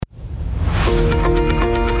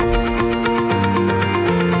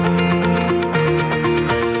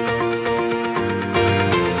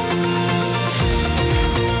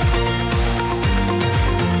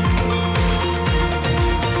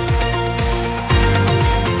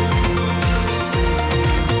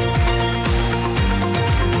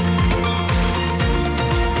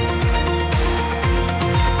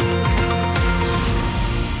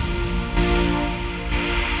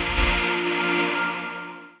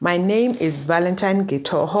My name is Valentine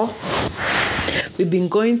Getoho. We've been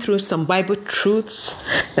going through some Bible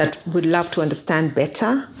truths that we'd love to understand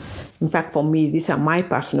better. In fact, for me, these are my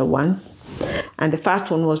personal ones. And the first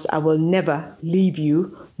one was, I will never leave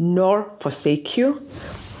you nor forsake you.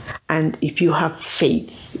 And if you have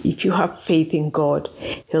faith in God,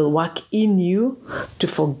 He'll work in you to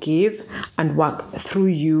forgive and work through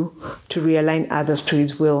you to realign others to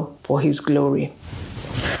His will for His glory.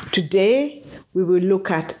 Today, we will look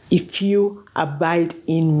at if you abide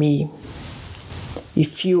in me.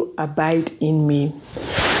 If you abide in me.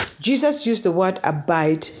 Jesus used the word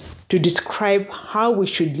abide to describe how we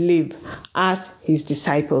should live as His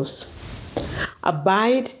disciples.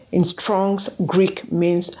 Abide in Strong's Greek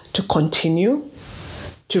means to continue,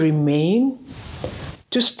 to remain,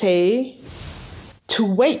 to stay, to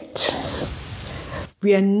wait.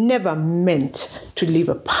 We are never meant to live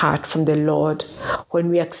apart from the Lord. When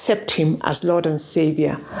we accept Him as Lord and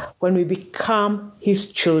Savior, when we become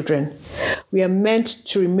His children, we are meant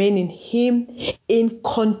to remain in Him in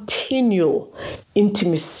continual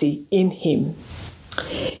intimacy in Him.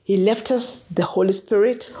 He left us the Holy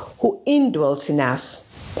Spirit who indwells in us.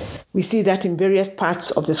 We see that in various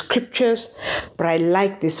parts of the scriptures, but I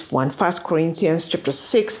like this one, 1 Corinthians chapter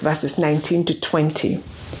 6, verses 19 to 20.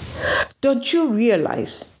 Don't you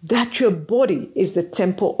realize that your body is the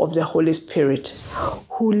temple of the Holy Spirit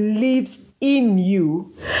who lives in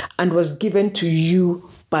you and was given to you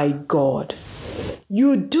by God?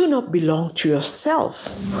 You do not belong to yourself,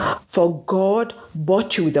 for God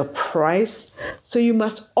bought you with a price, so you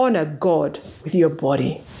must honor God with your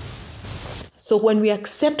body. So when we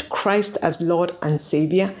accept Christ as Lord and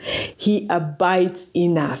Savior, He abides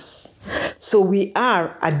in us. So we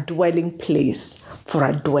are a dwelling place for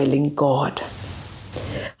a dwelling God.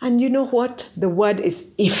 And you know what? The word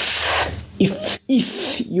is if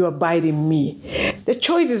you abide in me. The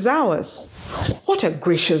choice is ours. What a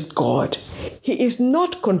gracious God. He is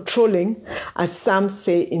not controlling, as some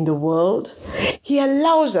say in the world. He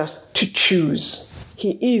allows us to choose.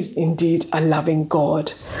 He is indeed a loving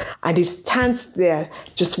God. And He stands there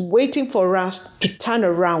just waiting for us to turn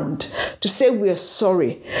around, to say we are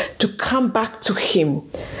sorry, to come back to Him.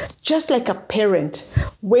 Just like a parent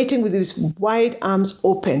waiting with his wide arms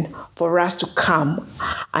open for us to come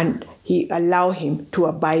and He allow Him to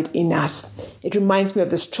abide in us. It reminds me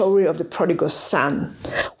of the story of the prodigal son.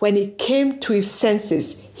 When he came to his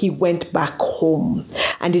senses, he went back home,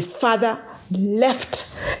 and his father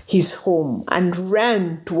left his home and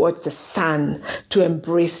ran towards the son to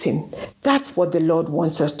embrace him. That's what the Lord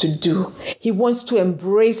wants us to do. He wants to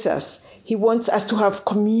embrace us. He wants us to have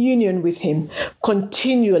communion with Him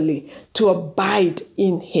continually, to abide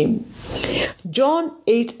in Him. John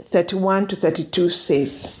 8:31 to 32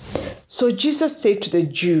 says, So Jesus said to the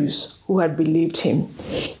Jews who had believed Him,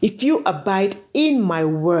 If you abide in my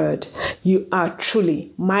word, you are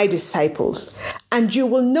truly my disciples, and you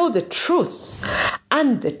will know the truth,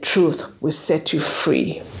 and the truth will set you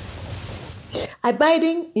free.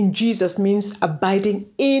 Abiding in Jesus means abiding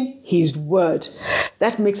in His word.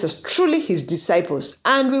 That makes us truly His disciples,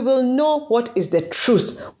 and we will know what is the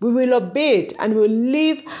truth. We will obey it, and we will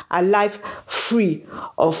live a life free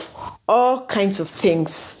of all kinds of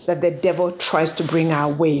things that the devil tries to bring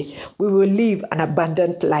our way. We will live an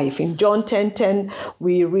abundant life. In John 10:10,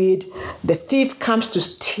 we read, The thief comes to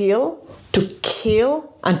steal, to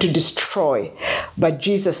kill, and to destroy. But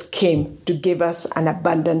Jesus came to give us an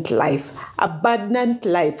abundant life. Abundant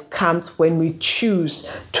life comes when we choose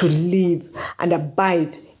to live and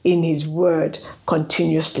abide in His word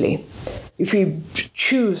continuously. If we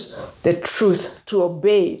choose the truth to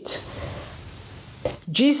obey it.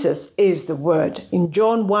 Jesus is the word. In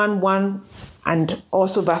John 1:1 and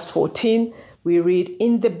also verse 14, we read,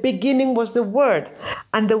 In the beginning was the Word,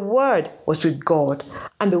 and the Word was with God,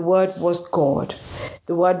 and the Word was God.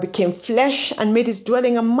 The Word became flesh and made His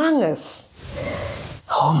dwelling among us.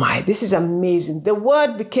 Oh my, this is amazing. The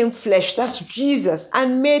Word became flesh, that's Jesus,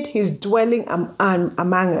 and made His dwelling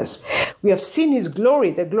among us. We have seen His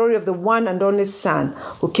glory, the glory of the one and only Son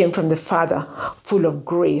who came from the Father, full of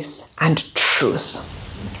grace and truth.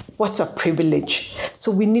 What a privilege.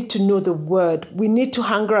 So we need to know the word. We need to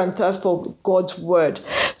hunger and thirst for God's word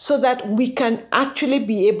so that we can actually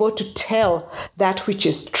be able to tell that which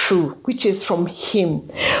is true, which is from Him.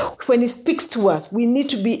 When He speaks to us, we need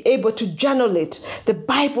to be able to journal it. The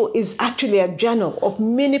Bible is actually a journal of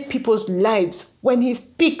many people's lives. When He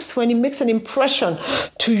speaks, when He makes an impression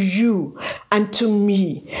to you and to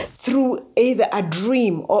me through either a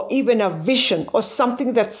dream or even a vision or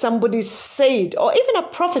something that somebody said or even a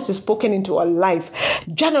prophecy spoken into our life,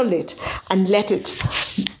 journal it and let it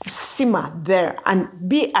simmer there and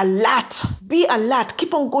be alert. Be alert.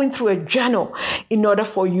 Keep on going through a journal in order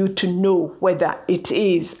for you to know whether it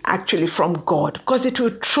is actually from God, because it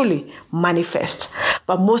will truly manifest.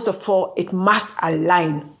 But most of all, it must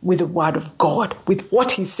align with the word of God, with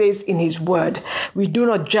what he says in his word. We do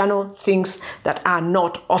not journal things that are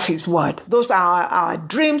not of his word. Those are our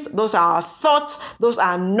dreams. Those are our thoughts. Those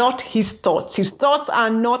are not his thoughts. His thoughts are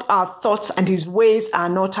not our thoughts, and his ways are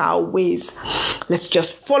not our ways. Let's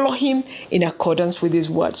just follow him in accordance with his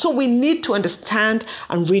word. So we need to understand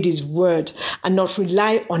and read his word and not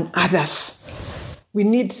rely on others. We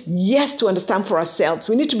need, yes, to understand for ourselves.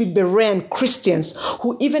 We need to be Berean Christians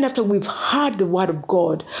who, even after we've heard the word of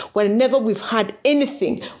God, whenever we've heard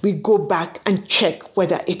anything, we go back and check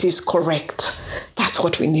whether it is correct. That's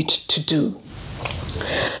what we need to do.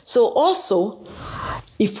 So also,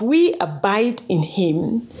 if we abide in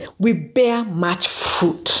him, we bear much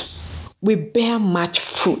fruit. We bear much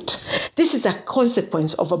fruit. This is a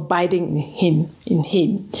consequence of abiding in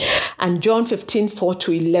him. And John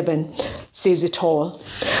 15:4-11 says it all.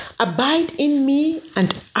 Abide in me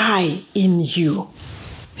and I in you.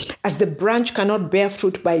 As the branch cannot bear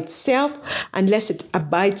fruit by itself unless it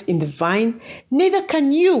abides in the vine, neither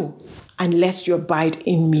can you unless you abide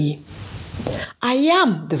in me. I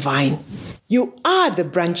am the vine. You are the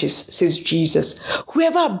branches, says Jesus.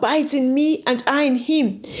 Whoever abides in me and I in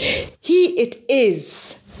him, he it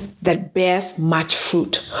is that bears much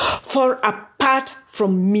fruit. For apart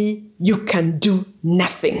from me, you can do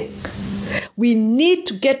nothing. We need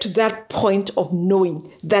to get to that point of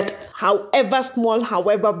knowing that however small,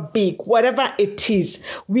 however big, whatever it is,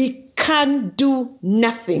 we can do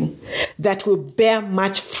nothing that will bear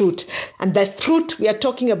much fruit. And the fruit we are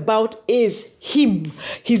talking about is him,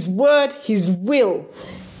 his word, his will.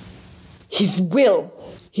 His will.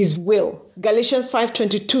 His will. Galatians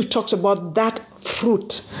 5:22 talks about that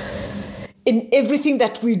fruit. In everything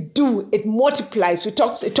that we do, it multiplies. We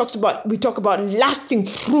talk about lasting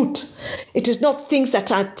fruit. It is not things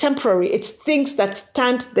that are temporary. It's things that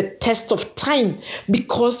stand the test of time,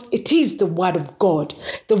 because it is the word of God.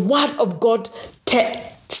 The word of God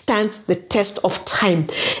stands the test of time.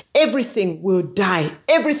 Everything will die.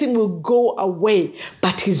 Everything will go away,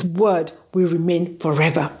 but his word will remain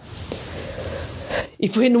forever.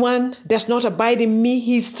 If anyone does not abide in me,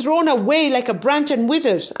 he is thrown away like a branch and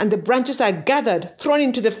withers, and the branches are gathered, thrown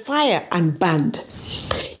into the fire and burned.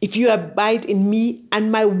 If you abide in me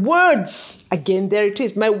and my words, again, there it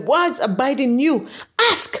is, my words abide in you,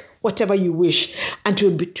 ask whatever you wish, and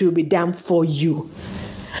it will be done for you.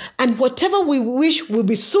 And whatever we wish will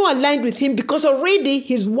be so aligned with him, because already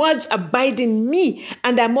his words abide in me,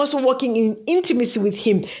 and I'm also walking in intimacy with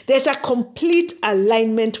him. There's a complete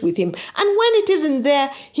alignment with him. And when it isn't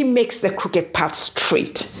there, he makes the crooked path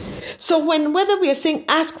straight. So whether we are saying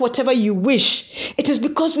ask whatever you wish, it is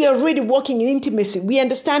because we are already walking in intimacy. We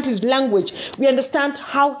understand his language. We understand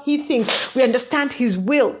how he thinks. We understand his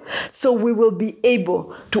will. So we will be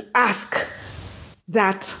able to ask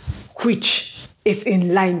that which is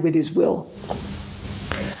in line with his will.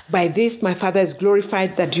 By this, my Father is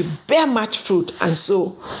glorified, that you bear much fruit and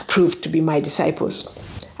so prove to be my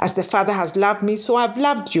disciples. As the Father has loved me, so I've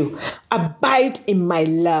loved you. Abide in my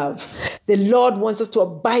love. The Lord wants us to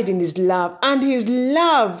abide in his love. And his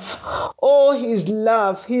love,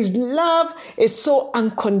 his love is so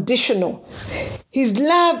unconditional. His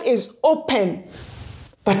love is open.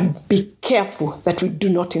 But be careful that we do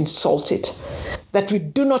not insult it, that we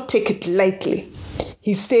do not take it lightly.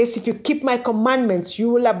 He says, if you keep my commandments, you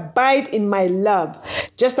will abide in my love,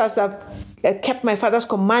 just as I've kept my Father's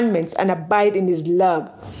commandments and abide in his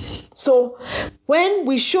love. So when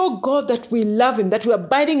we show God that we love him, that we're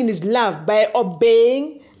abiding in his love by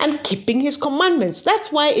obeying and keeping his commandments,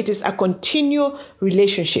 that's why it is a continual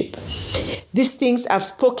relationship. These things I've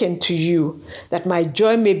spoken to you, that my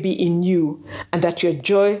joy may be in you and that your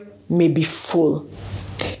joy may be full.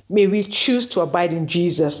 May we choose to abide in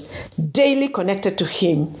Jesus, daily connected to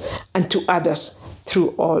him and to others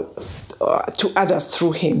through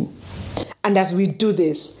him. And as we do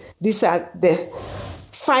this, these are the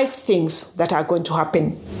 5 things that are going to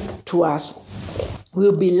happen to us.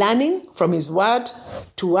 We'll be learning from his word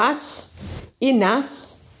to us, in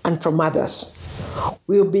us, and from others.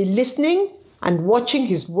 We'll be listening and watching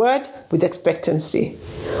his word with expectancy.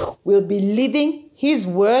 We'll be living his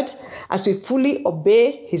word as we fully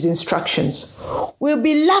obey his instructions. We'll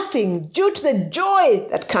be laughing due to the joy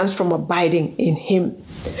that comes from abiding in him.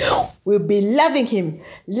 We'll be loving him,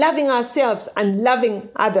 loving ourselves, and loving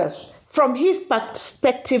others from his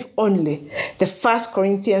perspective only. The 1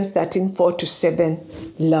 Corinthians 13:4-7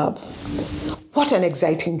 love. What an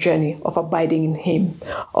exciting journey of abiding in him,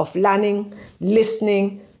 of learning,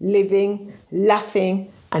 listening, living, laughing,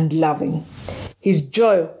 and loving. His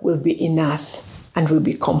joy will be in us and will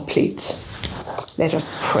be complete. Let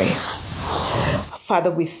us pray. Father,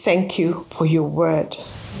 we thank you for your word.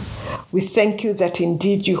 We thank you that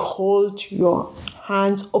indeed you hold your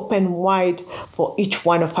hands open wide for each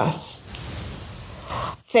one of us.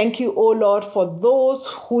 Thank you, O Lord, for those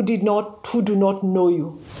who do not know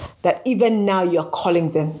you, that even now you are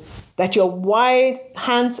calling them, that your wide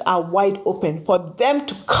hands are wide open for them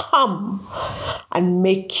to come and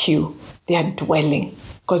make you their dwelling,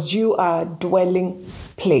 because you are a dwelling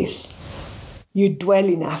place. You dwell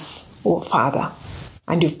in us, O Father,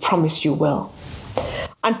 and you've promised you will.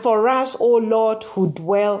 And for us, O Lord, who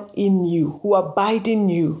dwell in you, who abide in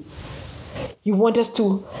you, you want us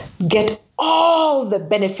to get all the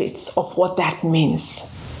benefits of what that means,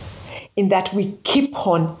 in that we keep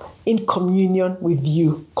on in communion with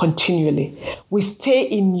you continually. We stay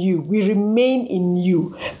in you, we remain in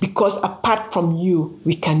you, because apart from you,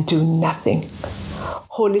 we can do nothing.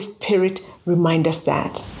 Holy Spirit, remind us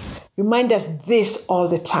that. Remind us this all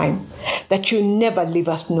the time, that you never leave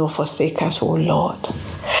us nor forsake us, O Lord.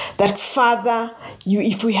 That, Father,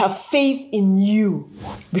 if we have faith in you,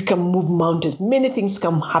 we can move mountains. Many things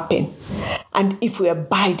can happen. And if we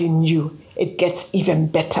abide in you, it gets even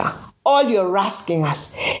better. All you're asking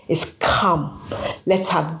us is come. Let's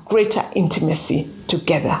have greater intimacy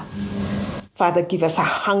together. Father, give us a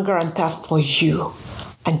hunger and thirst for you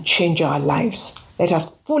and change our lives. Let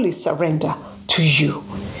us fully surrender to you.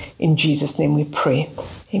 In Jesus' name we pray.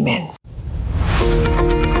 Amen.